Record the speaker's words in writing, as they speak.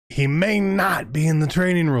He may not be in the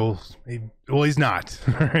training rules. Well, he's not.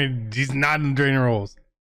 He's not in the training rules.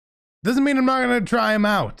 Doesn't mean I'm not going to try him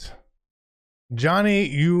out. Johnny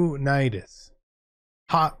Unitas.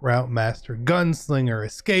 Hot Route Master. Gunslinger.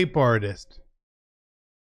 Escape Artist.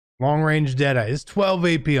 Long Range Deadeye. It's 12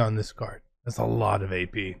 AP on this card. That's a lot of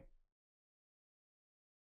AP.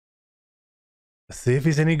 Let's see if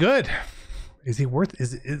he's any good. Is he worth?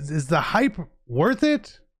 Is the hype worth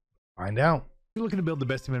it? Find out. If you're looking to build the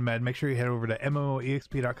best team in Madden, make sure you head over to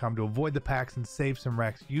MMOEXP.com to avoid the packs and save some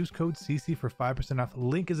racks. Use code CC for 5% off.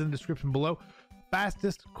 Link is in the description below.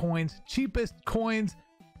 Fastest coins, cheapest coins.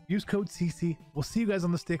 Use code CC. We'll see you guys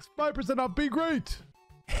on the sticks. 5% off. Be great.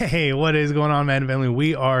 Hey, what is going on, Madden family?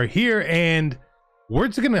 We are here and we're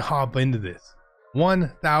just gonna hop into this.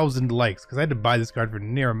 1,000 likes because I had to buy this card for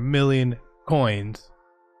near 1 million coins.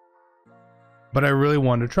 But I really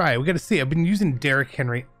wanted to try it. We got to see. I've been using Derrick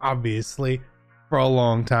Henry, obviously, for a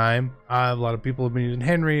long time. A lot of people have been using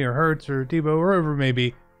Henry or Hurts or Debo or whoever it may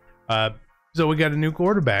be. So we got a new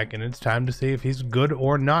quarterback, and it's time to see if he's good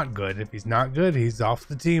or not good. If he's not good, he's off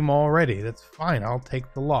the team already. That's fine. I'll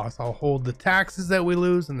take the loss. I'll hold the taxes that we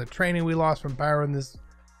lose and the training we lost from powering this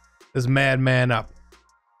madman up.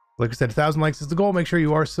 Like I said, 1,000 likes is the goal. Make sure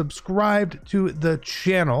you are subscribed to the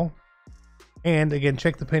channel. And again,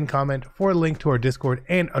 check the pinned comment for a link to our Discord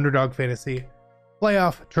and Underdog Fantasy.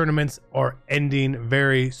 Playoff tournaments are ending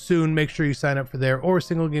very soon. Make sure you sign up for there or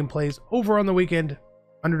single game plays over on the weekend.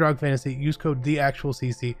 Underdog Fantasy, use code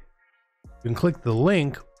TheActualCC. You can click the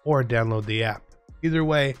link or download the app. Either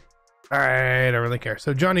way, I don't really care.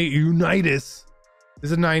 So Johnny Unitas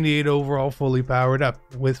is a 98 overall, fully powered up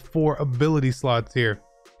with 4 ability slots here.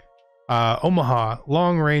 Omaha,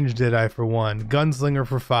 Long Range Deadeye for 1, Gunslinger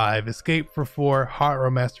for 5, Escape for 4, Hot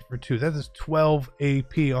Route Master for 2. That is 12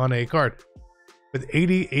 AP on a card. With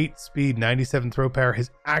 88 speed, 97 throw power,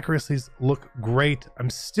 his accuracies look great. I'm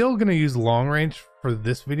still going to use Long Range for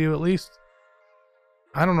this video at least.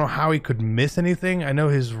 I don't know how he could miss anything. I know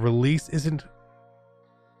his release isn't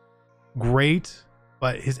great,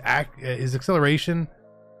 but his acceleration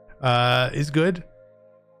is good.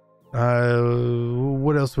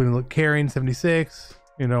 What else do we look? Carrying 76.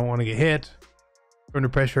 You don't want to get hit. Under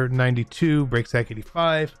pressure 92. Break sack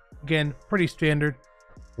 85. Again, pretty standard.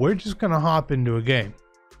 We're just gonna hop into a game.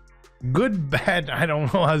 Good, bad, I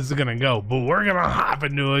don't know how this is gonna go, but we're gonna hop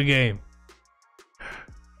into a game.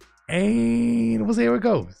 And we'll see how it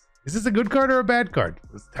goes. Is this a good card or a bad card?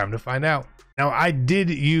 It's time to find out. Now, I did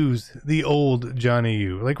use the old Johnny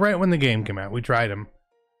U. Like right when the game came out, we tried him.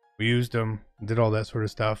 We used him, did all that sort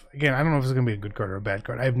of stuff. Again, I don't know if it's going to be a good card or a bad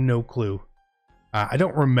card. I have no clue. I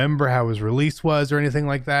don't remember how his release was or anything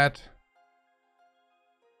like that.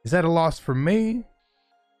 Is that a loss for me?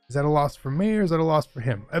 Is that a loss for me or is that a loss for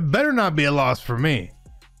him? It better not be a loss for me.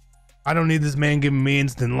 I don't need this man giving me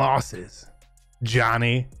instant losses.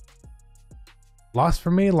 Johnny. Loss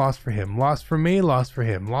for me, loss for him. Loss for me, loss for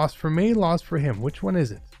him. Loss for me, loss for him. Which one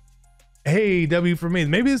is it? Hey, W for me.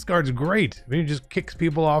 Maybe this card's great. Maybe it just kicks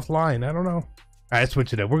people offline. I don't know. All right,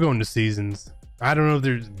 switch it up. We're going to seasons. I don't know if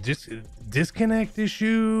there's disconnect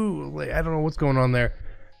issue. I don't know what's going on there.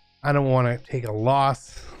 I don't want to take a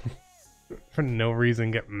loss for no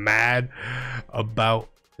reason. Get mad about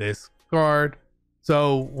this card.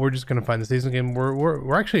 So we're just gonna find the season game.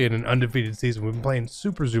 We're actually in an undefeated season. We've been playing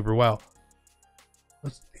super well.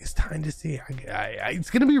 It's time to see. It's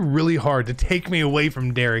gonna be really hard to take me away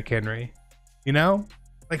from Derrick Henry. You know,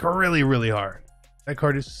 like really hard. That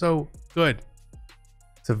card is so good.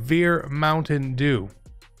 Severe Mountain Dew.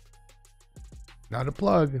 Not a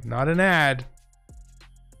plug, not an ad,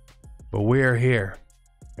 but we're here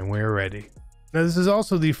and we're ready. Now this is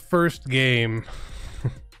also the first game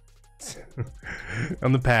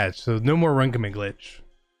on the patch, so no more run commit glitch.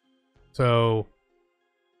 So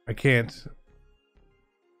I can't.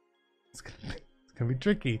 It's gonna be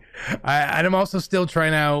tricky. I'm also still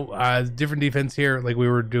trying out different defense here, like we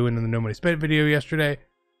were doing in the No Money Spent video yesterday.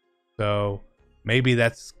 So maybe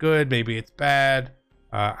that's good, maybe it's bad.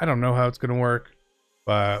 I don't know how it's gonna work,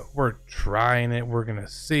 but we're trying it. We're gonna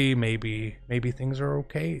see. Maybe things are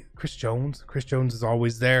okay. Chris Jones is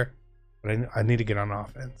always there, but I need to get on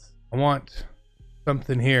offense. I want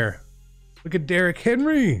something here. Look at Derrick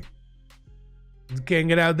Henry. You can't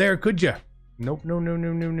get out there, could you? Nope,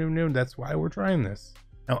 no. That's why we're trying this.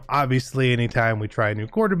 Now, obviously, anytime we try a new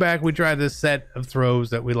quarterback, we try this set of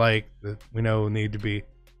throws that we like, that we know need to be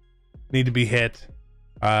hit.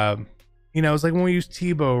 You know, it's like when we used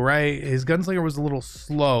Tebow, right? His gunslinger was a little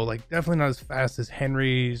slow, like definitely not as fast as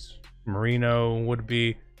Henry's, Marino would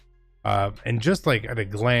be. And just like at a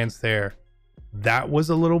glance there, that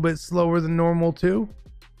was a little bit slower than normal too.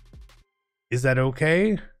 Is that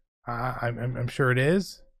okay? I'm sure it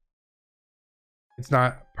is. It's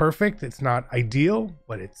not perfect. It's not ideal,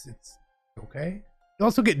 but it's okay. You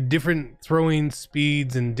also get different throwing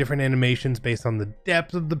speeds and different animations based on the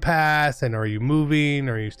depth of the pass, and are you moving,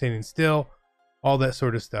 are you standing still, all that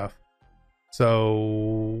sort of stuff.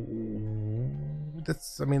 So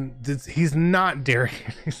that's, I mean, he's not Derrick.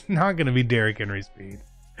 He's not going to be Derrick Henry speed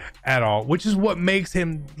at all, which is what makes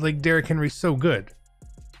him like Derrick Henry so good,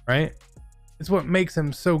 right? It's what makes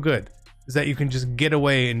him so good, is that you can just get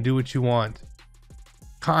away and do what you want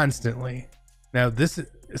constantly. Now this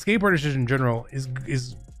skateboarders just in general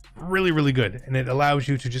is really, really good, and it allows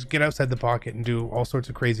you to just get outside the pocket and do all sorts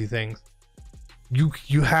of crazy things.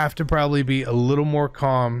 You have to probably be a little more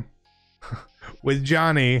calm with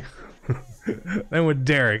Johnny than with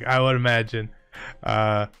Derrick, I would imagine.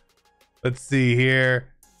 Let's see here.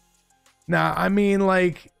 Now, I mean,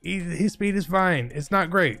 like, his speed is fine. It's not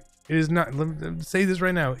great. It is not. Let me say this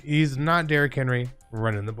right now. He's not Derrick Henry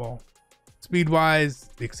running the ball. Speed wise,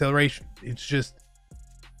 the acceleration, it's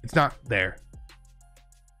not there.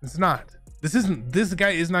 It's not. This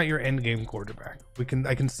guy is not your end game quarterback.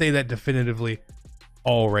 I can say that definitively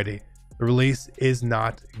already. The release is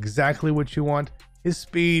not exactly what you want. His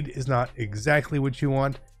speed is not exactly what you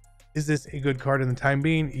want. Is this a good card in the time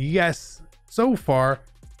being? Yes, so far.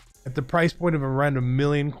 At the price point of around 1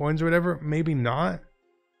 million coins or whatever, maybe not.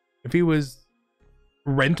 If he was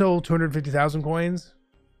rental 250,000 coins,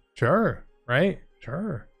 sure, right?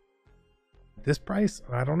 Sure. This price,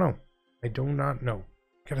 I don't know. I do not know.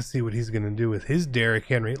 Gotta see what he's gonna do with his Derrick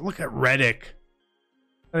Henry. Look at Reddick.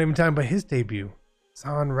 Not even talking about his debut.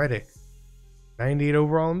 Son Reddick. 98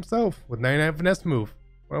 overall himself with 99 finesse move.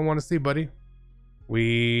 What I want to see, buddy.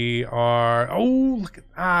 We are, oh, look at,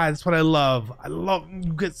 that's what I love. I love,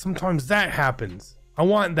 you get, sometimes that happens. I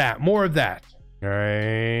want that, more of that. All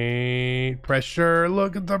right, pressure,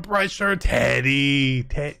 look at the pressure. Teddy's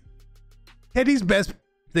best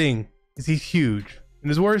thing is he's huge, and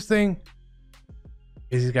his worst thing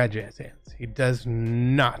is he's got jazz hands. He does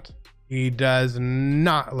not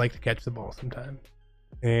like to catch the ball sometimes.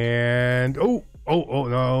 And no,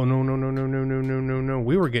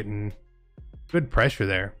 we were getting good pressure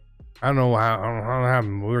there. I don't know how it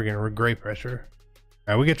happened, but we were getting great pressure.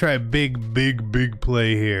 All right, we could try a big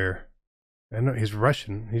play here. I know he's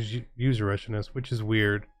Russian. He's user Russian us, which is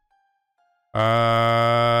weird.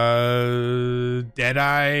 Deadeye.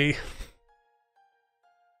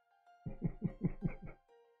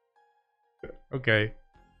 Okay.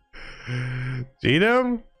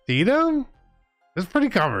 Cheatham? It's pretty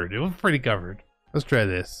covered. It was pretty covered. Let's try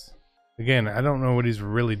this. Again, I don't know what he's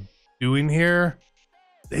really doing here.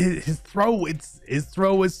 His throw is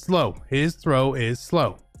slow. His throw is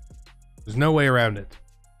slow. There's no way around it.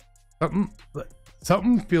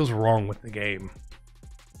 Something feels wrong with the game.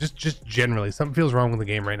 Just generally, something feels wrong with the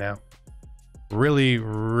game right now. Really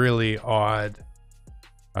odd.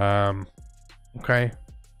 Okay.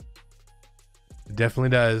 It definitely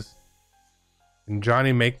does. Can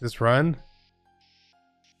Johnny make this run?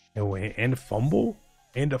 And wait, and a fumble?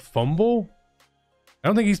 And a fumble? I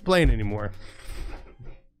don't think he's playing anymore.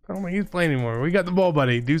 I don't think he's playing anymore. We got the ball,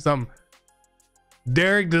 buddy. Do something.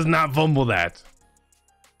 Derrick does not fumble that.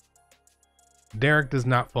 Derrick does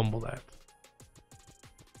not fumble that.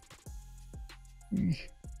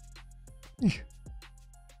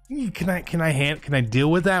 Can I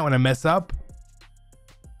deal with that when I mess up?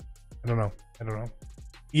 I don't know.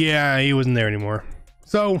 Yeah, he wasn't there anymore.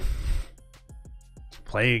 So let's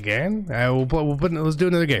play again. Let's do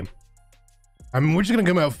another game. I mean, we're just gonna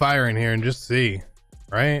come out firing here and just see,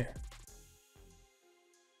 right?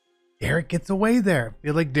 Derrick gets away there. I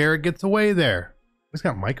feel like Derrick gets away there. He's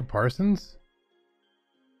got Micah Parsons.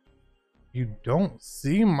 You don't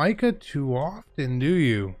see Micah too often, do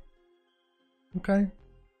you? Okay.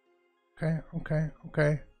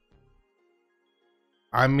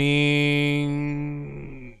 I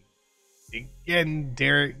mean, again,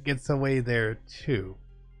 Derrick gets away there too.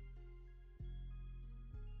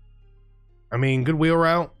 I mean, good wheel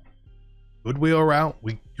route.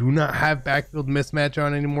 We do not have backfield mismatch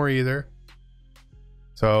on anymore either.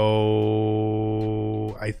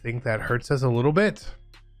 So I think that hurts us a little bit.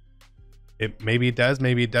 Maybe it does,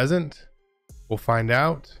 maybe it doesn't. We'll find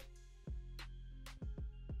out.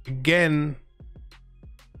 Again.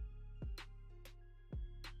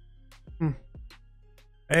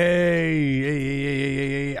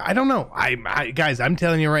 Hey, I don't know. Guys, I'm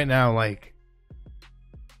telling you right now, like,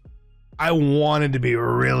 I wanted to be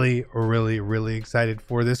really excited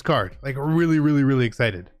for this card. Like, really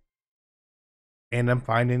excited. And I'm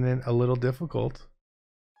finding it a little difficult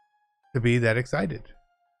to be that excited.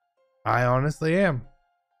 I honestly am.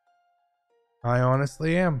 I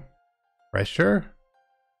honestly am. Pressure.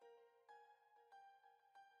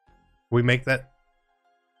 We make that.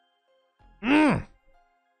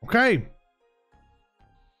 Okay.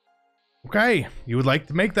 Okay. You would like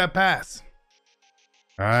to make that pass.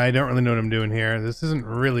 I don't really know what I'm doing here. This isn't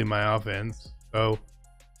really my offense. So,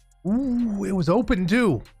 ooh, it was open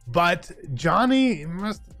too. But Johnny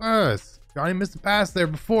missed the pass. Johnny missed the pass there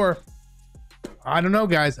before. I don't know,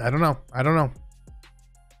 guys. I don't know. I don't know.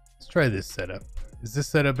 Let's try this setup. Is this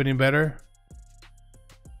setup any better?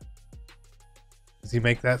 Does he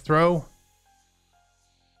make that throw?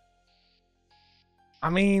 I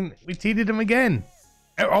mean, we cheated him again.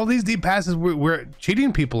 All these deep passes we're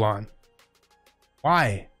cheating people on.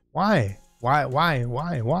 Why? Why? Why? Why?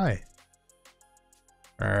 Why? Why?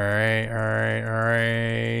 All right, all right, all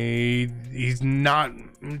right. He's not.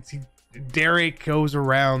 Derrick goes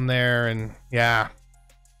around there, and yeah.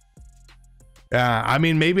 I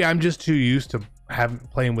mean, maybe I'm just too used to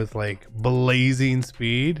playing with like blazing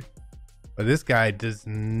speed, but this guy does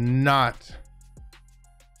not.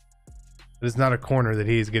 It is not a corner that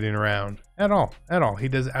he's getting around at all. At all. He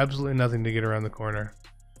does absolutely nothing to get around the corner.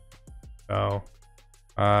 So.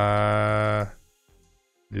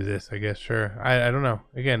 Do this, I guess. Sure. I don't know.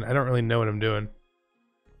 Again, I don't really know what I'm doing.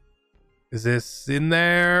 Is this in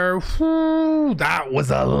there? Whew, that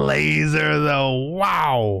was a laser though.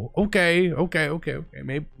 Wow. Okay.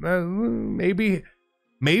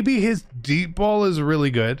 Maybe his deep ball is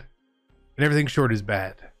really good and everything short is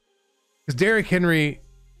bad. Because Derrick Henry,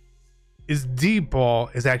 his deep ball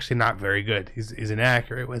is actually not very good. He's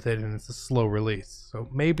inaccurate with it, and it's a slow release. So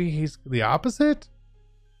maybe he's the opposite.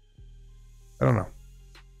 I don't know.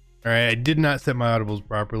 All right, I did not set my audibles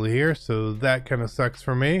properly here, so that kind of sucks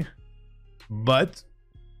for me. But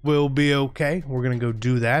we'll be okay. We're gonna go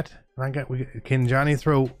do that. Can Johnny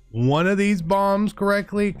throw one of these bombs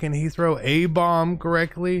correctly? Can he throw a bomb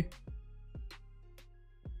correctly?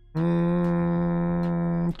 Tune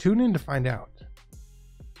in to find out.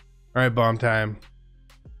 All right, bomb time.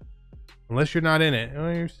 Unless you're not in it.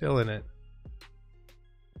 Oh, you're still in it.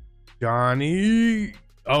 Johnny.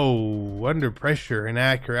 Oh, under pressure,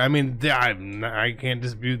 inaccurate. I mean, I can't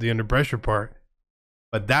dispute the under pressure part,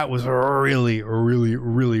 but that was really, really,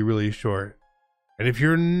 really, really short. And if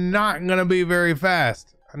you're not gonna be very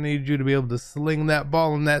fast, I need you to be able to sling that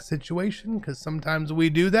ball in that situation, because sometimes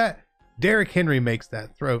we do that. Derrick Henry makes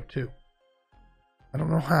that throw too. I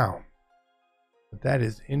don't know how, but that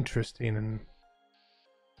is interesting, and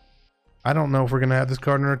I don't know if we're gonna have this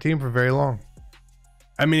card on our team for very long.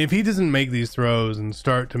 I mean, if he doesn't make these throws and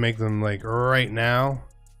start to make them like right now,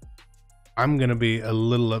 I'm gonna be a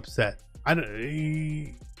little upset.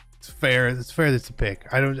 It's fair. It's fair that it's a pick.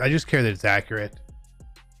 I just care that it's accurate.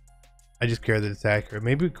 I just care that it's accurate.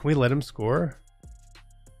 Maybe can we let him score?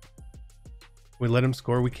 We let him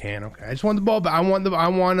score. We can. Okay. I just want the ball, but I want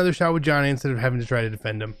another shot with Johnny instead of having to try to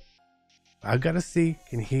defend him. I gotta see.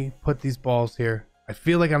 Can he put these balls here? I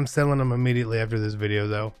feel like I'm selling him immediately after this video,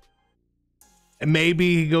 though. And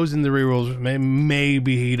maybe he goes in the rerolls.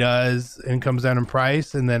 Maybe he does and comes down in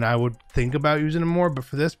price, and then I would think about using him more. But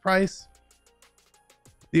for this price,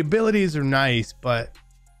 the abilities are nice, but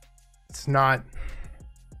it's not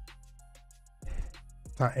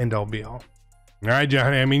end all be all. All right,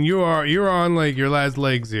 Johnny. I mean, you're on like your last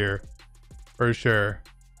legs here, for sure.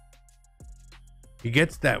 He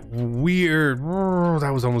gets that weird.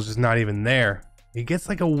 That was almost just not even there. He gets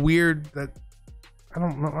like a weird that. I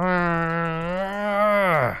don't know.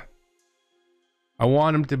 I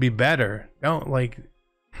want him to be better. Don't like.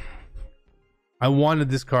 I wanted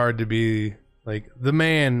this card to be like the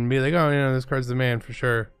man, be like, oh, you know, this card's the man for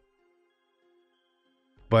sure.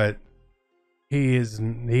 But he is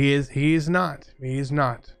not. He is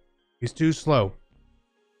not. He's too slow.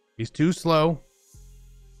 He's too slow.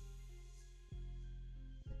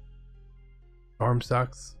 Arm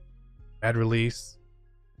sucks. Bad release.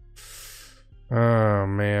 Oh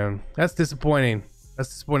man, that's disappointing. That's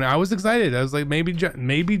disappointing. I was excited. I was like, maybe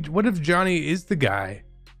what if Johnny is the guy?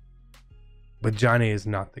 But Johnny is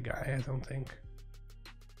not the guy, I don't think.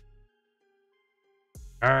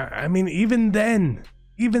 I mean, even then,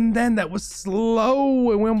 that was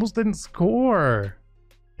slow and we almost didn't score.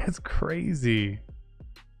 That's crazy.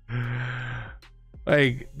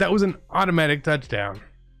 Like, that was an automatic touchdown.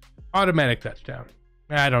 Automatic touchdown.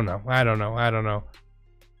 I don't know. What do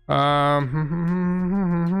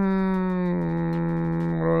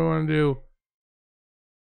I want to do?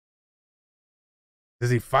 Does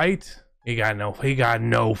he fight? He got no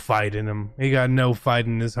fight in him. He got no fight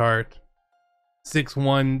in his heart.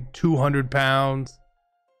 6'1", 200 pounds.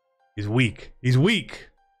 He's weak. He's weak.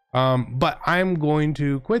 But I'm going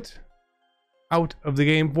to quit out of the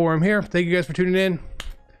game for him here. Thank you guys for tuning in.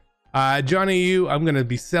 Johnny U, I'm going to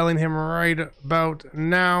be selling him right about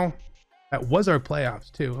now. That was our playoffs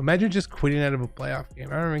too. Imagine just quitting out of a playoff game.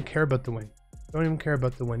 I don't even care about the win. Don't even care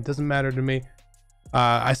about the win. Doesn't matter to me.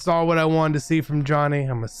 I saw what I wanted to see from Johnny.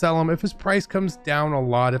 I'm gonna sell him. If his price comes down a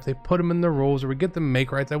lot, if they put him in the rules or we get the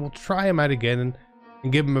make rights, I will try him out again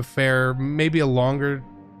and give him a fair, maybe a longer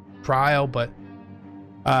trial. But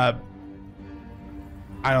I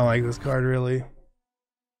don't like this card really.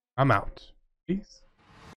 I'm out. Peace.